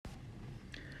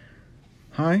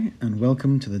Hi, and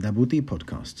welcome to the Dabuti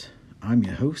podcast. I'm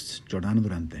your host, Giordano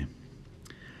Durante.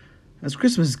 As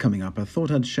Christmas is coming up, I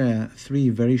thought I'd share 3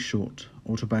 very short,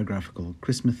 autobiographical,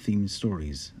 Christmas-themed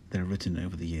stories that I've written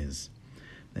over the years.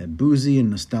 They're boozy and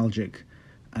nostalgic,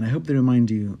 and I hope they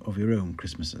remind you of your own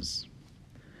Christmases.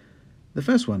 The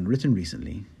first one, written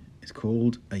recently, is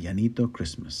called A Llanito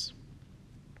Christmas.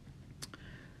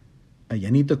 A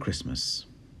Llanito Christmas.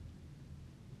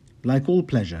 Like all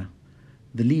pleasure,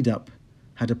 the lead-up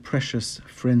had a precious,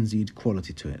 frenzied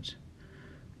quality to it.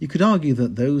 You could argue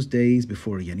that those days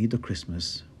before a Llanito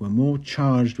Christmas were more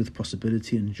charged with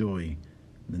possibility and joy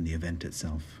than the event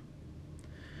itself.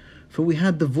 For we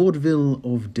had the vaudeville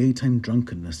of daytime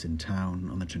drunkenness in town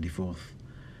on the 24th,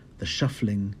 the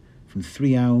shuffling from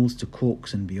 3 owls to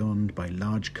corks and beyond by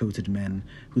large-coated men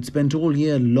who'd spent all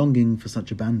year longing for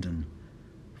such abandon.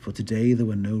 For today there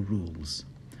were no rules.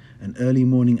 An early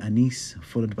morning anise,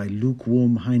 followed by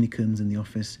lukewarm Heinekens in the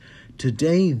office.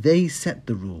 Today they set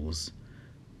the rules.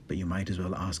 But you might as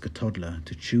well ask a toddler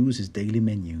to choose his daily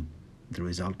menu. The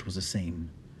result was the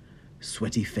same.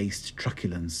 Sweaty-faced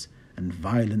truculence and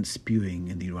violent spewing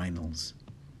in the urinals.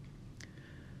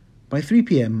 By 3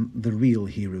 p.m, the real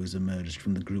heroes emerged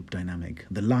from the group dynamic,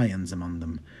 the lions among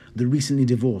them, the recently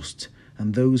divorced,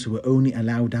 and those who were only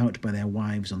allowed out by their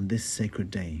wives on this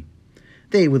sacred day.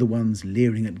 They were the ones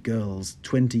leering at girls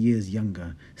 20 years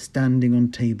younger, standing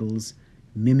on tables,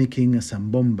 mimicking a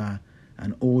sambomba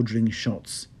and ordering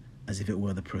shots as if it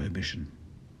were the prohibition.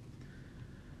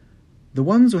 The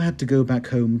ones who had to go back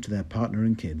home to their partner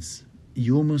and kids,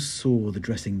 you almost saw the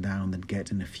dressing down they'd get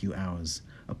in a few hours,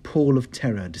 a pall of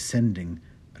terror descending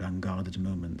at unguarded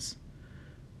moments.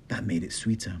 That made it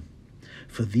sweeter,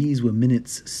 for these were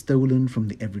minutes stolen from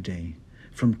the everyday,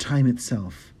 from time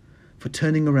itself, for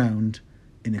turning around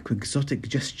in a quixotic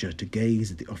gesture to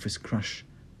gaze at the office crush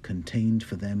contained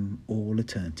for them all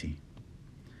eternity.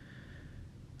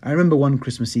 I remember one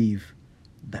Christmas Eve,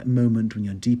 that moment when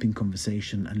you're deep in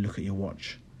conversation and look at your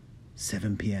watch.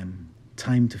 7 p.m,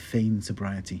 time to feign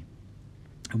sobriety.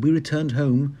 And we returned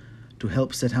home to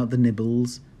help set out the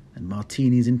nibbles and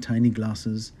martinis in tiny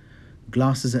glasses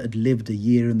that had lived a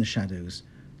year in the shadows,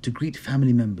 to greet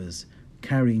family members,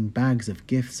 carrying bags of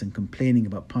gifts and complaining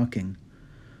about parking.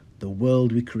 The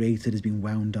world we created has been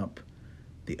wound up.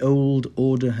 The old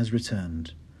order has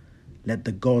returned. Let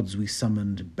the gods we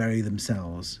summoned bury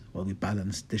themselves while we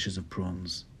balanced dishes of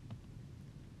prawns.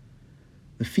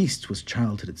 The feast was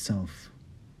childhood itself.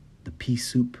 The pea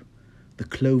soup, the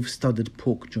clove-studded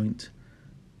pork joint,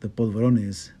 the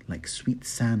polvorones like sweet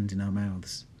sand in our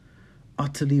mouths.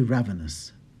 Utterly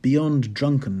ravenous, beyond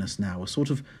drunkenness now, a sort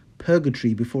of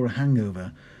purgatory before a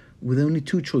hangover, with only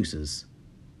 2 choices: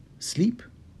 sleep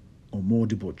or more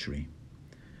debauchery.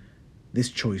 This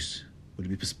choice would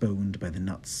be postponed by the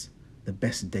nuts, the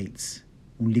best dates,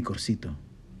 un licorcito.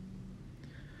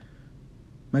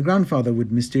 My grandfather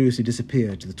would mysteriously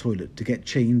disappear to the toilet to get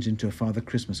changed into a Father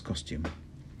Christmas costume,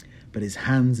 but his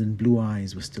hands and blue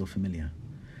eyes were still familiar.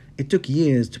 It took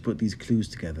years to put these clues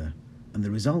together, and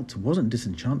the result wasn't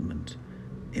disenchantment.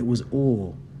 It was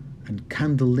awe and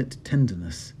candle-lit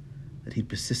tenderness that he'd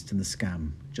persist in the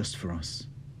scam just for us.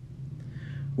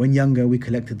 When younger, we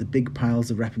collected the big piles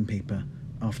of wrapping paper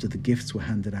after the gifts were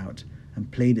handed out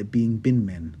and played at being bin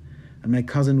men, and my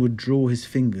cousin would draw his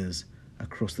fingers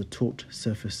across the taut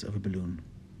surface of a balloon.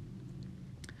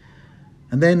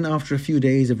 And then, after a few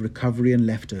days of recovery and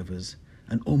leftovers,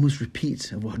 an almost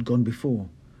repeat of what had gone before,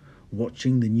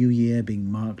 watching the new year being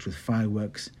marked with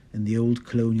fireworks in the old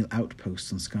colonial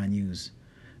outposts on Sky News.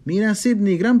 Mira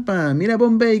Sydney, Grandpa, mira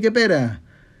Bombay, que pera!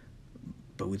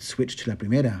 But we'd switch to La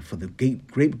Primera for the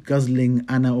grape-guzzling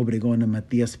Ana Obregón and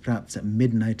Matias Prats at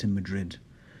midnight in Madrid.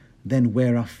 Then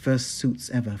wear our first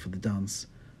suits ever for the dance,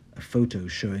 a photo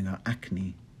showing our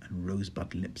acne and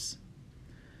rosebud lips.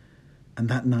 And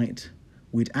that night,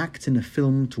 we'd act in a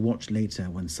film to watch later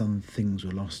when some things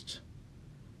were lost.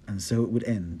 And so it would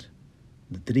end.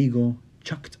 The trigo,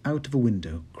 chucked out of a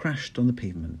window, crashed on the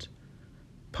pavement,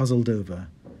 puzzled over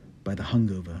by the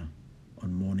hungover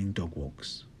on morning dog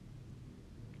walks.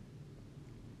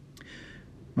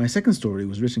 My second story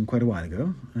was written quite a while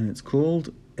ago, and it's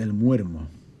called El Muermo.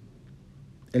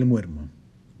 El Muermo.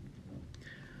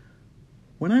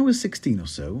 When I was 16 or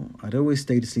so, I'd always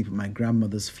stayed asleep at my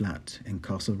grandmother's flat in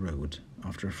Castle Road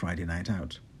after a Friday night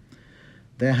out.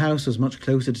 Their house was much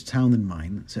closer to town than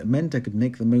mine, so it meant I could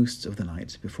make the most of the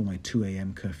night before my 2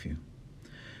 a.m. curfew.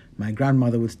 My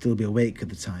grandmother would still be awake at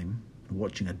the time,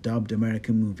 watching a dubbed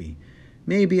American movie,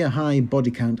 maybe a high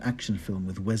body count action film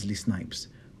with Wesley Snipes,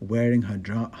 wearing her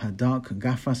dark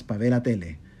gafas pa ver la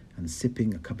tele and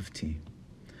sipping a cup of tea.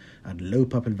 I'd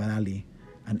lope up El Valali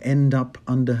and end up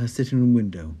under her sitting room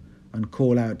window and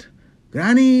call out,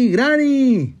 "Granny,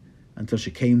 Granny!" until she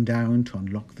came down to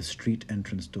unlock the street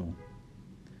entrance door.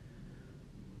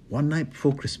 One night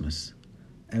before Christmas,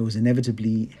 I was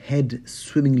inevitably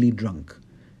head-swimmingly drunk,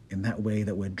 in that way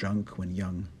that we're drunk when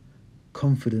young,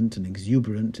 confident and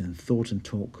exuberant in thought and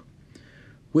talk.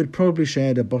 We'd probably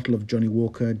shared a bottle of Johnny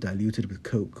Walker diluted with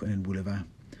Coke and Boulevard,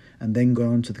 and then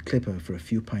gone to the Clipper for a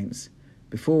few pints,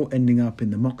 before ending up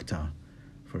in the Mokhtar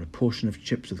for a portion of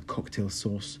chips with cocktail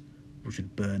sauce, which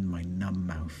would burn my numb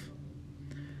mouth.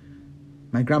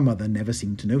 My grandmother never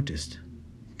seemed to notice.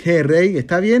 "¿Qué, Rey?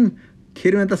 ¿Está bien?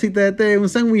 ¿Quiere una tacita de té, un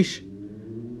sándwich?"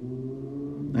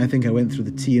 I think I went through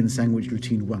the tea and sandwich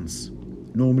routine once.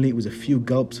 Normally it was a few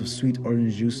gulps of sweet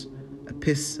orange juice, a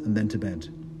piss, and then to bed.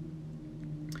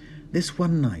 This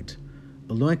one night,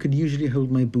 although I could usually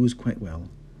hold my booze quite well,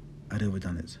 I'd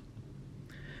overdone it.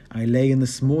 I lay in the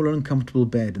small uncomfortable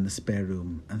bed in the spare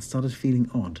room and started feeling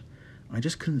odd. I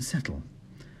just couldn't settle.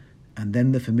 And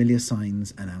then the familiar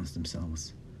signs announced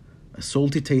themselves. A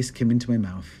salty taste came into my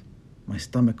mouth. My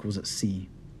stomach was at sea.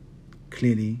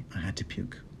 Clearly, I had to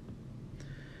puke.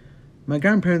 My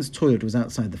grandparents' toilet was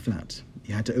outside the flat.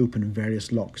 You had to open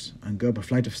various locks and go up a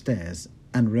flight of stairs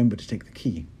and remember to take the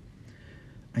key.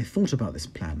 I thought about this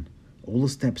plan, all the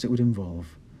steps it would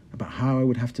involve, about how I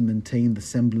would have to maintain the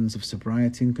semblance of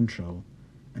sobriety and control,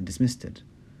 and dismissed it.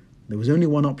 There was only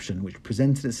one option which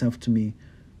presented itself to me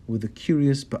with the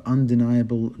curious but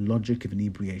undeniable logic of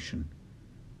inebriation.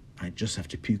 I'd just have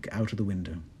to puke out of the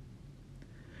window.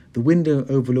 The window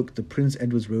overlooked the Prince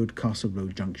Edward's Road Castle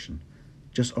Road junction,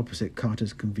 just opposite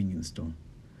Carter's convenience store.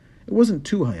 It wasn't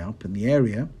too high up, and the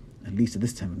area, at least at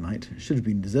this time of night, should have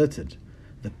been deserted,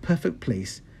 the perfect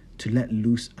place to let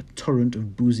loose a torrent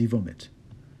of boozy vomit.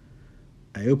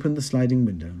 I opened the sliding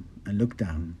window and looked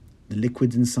down, the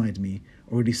liquids inside me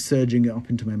already surging up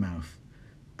into my mouth,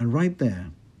 and right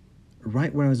there,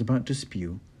 right where I was about to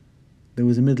spew, there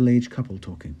was a middle-aged couple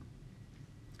talking.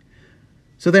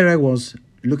 So there I was,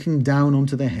 looking down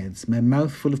onto their heads, my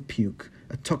mouth full of puke,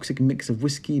 a toxic mix of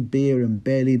whiskey, beer, and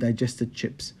barely digested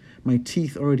chips, my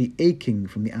teeth already aching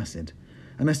from the acid,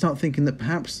 and I start thinking that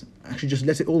perhaps I should just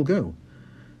let it all go.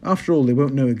 After all, they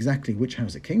won't know exactly which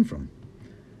house it came from.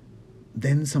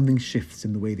 Then something shifts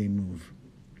in the way they move.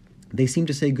 They seem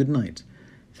to say goodnight.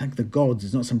 Thank the gods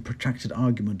it's not some protracted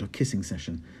argument or kissing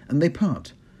session, and they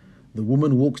part. The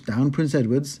woman walks down Prince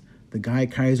Edward's, the guy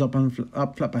carries up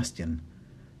Flat Bastion,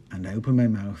 and I open my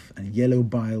mouth, and yellow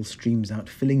bile streams out,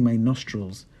 filling my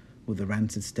nostrils with the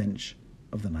rancid stench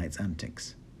of the night's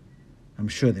antics. I'm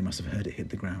sure they must have heard it hit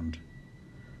the ground.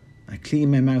 I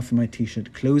clean my mouth with my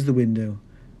t-shirt, close the window,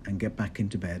 and get back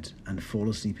into bed and fall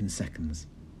asleep in seconds.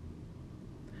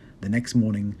 The next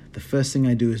morning, the first thing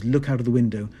I do is look out of the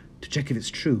window to check if it's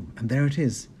true, and there it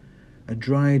is, a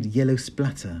dried yellow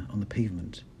splatter on the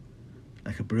pavement,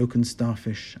 like a broken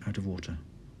starfish out of water.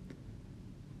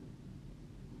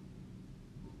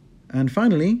 And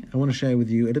finally, I want to share with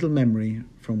you a little memory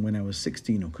from when I was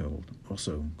 16 or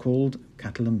so, called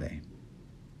Catalan Bay.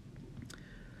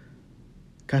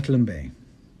 Catalan Bay.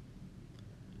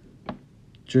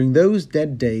 During those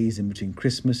dead days in between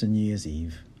Christmas and New Year's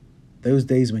Eve, those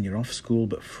days when you're off school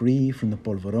but free from the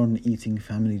polvoron-eating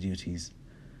family duties,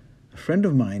 a friend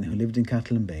of mine who lived in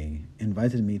Catalan Bay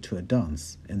invited me to a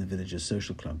dance in the village's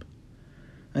social club.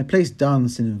 I placed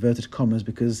dance in inverted commas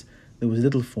because there was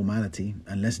little formality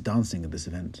and less dancing at this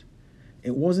event.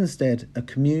 It was instead a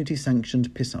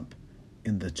community-sanctioned piss-up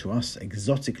in the, to us,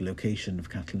 exotic location of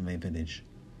Catalan Bay village.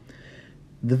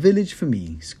 The village, for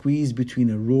me, squeezed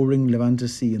between a roaring Levante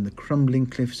sea and the crumbling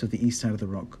cliffs of the east side of the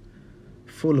rock,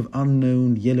 full of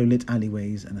unknown yellow-lit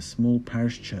alleyways and a small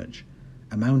parish church,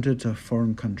 amounted to a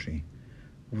foreign country,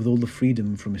 with all the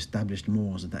freedom from established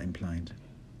mores that that implied.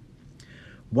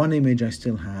 One image I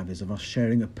still have is of us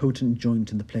sharing a potent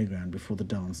joint in the playground before the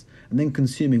dance, and then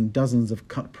consuming dozens of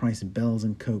cut-price bells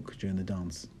and coke during the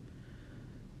dance.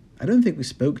 I don't think we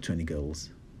spoke to any girls,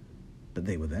 but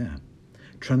they were there,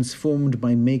 transformed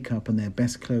by makeup and their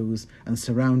best clothes, and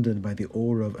surrounded by the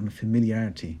aura of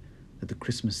unfamiliarity that the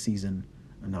Christmas season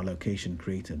and our location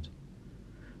created.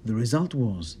 The result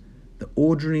was the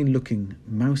ordinary-looking,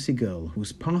 mousy girl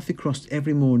whose path he crossed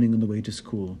every morning on the way to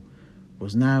school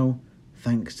was now,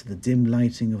 thanks to the dim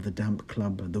lighting of the damp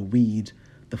club, the weed,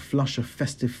 the flush of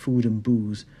festive food and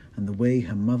booze, and the way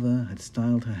her mother had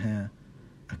styled her hair,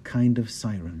 a kind of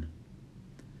siren.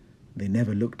 They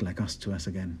never looked like us to us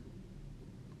again.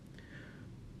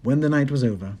 When the night was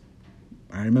over,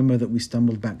 I remember that we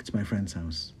stumbled back to my friend's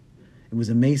house. It was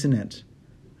a maisonette,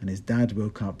 and his dad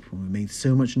woke up when we made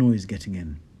so much noise getting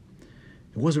in.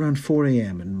 It was around 4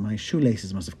 a.m. and my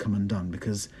shoelaces must have come undone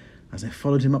because, as I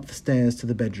followed him up the stairs to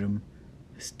the bedroom,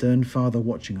 his stern father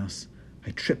watching us,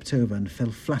 I tripped over and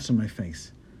fell flat on my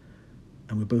face.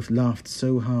 And we both laughed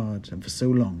so hard and for so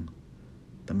long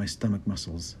that my stomach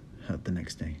muscles hurt the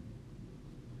next day.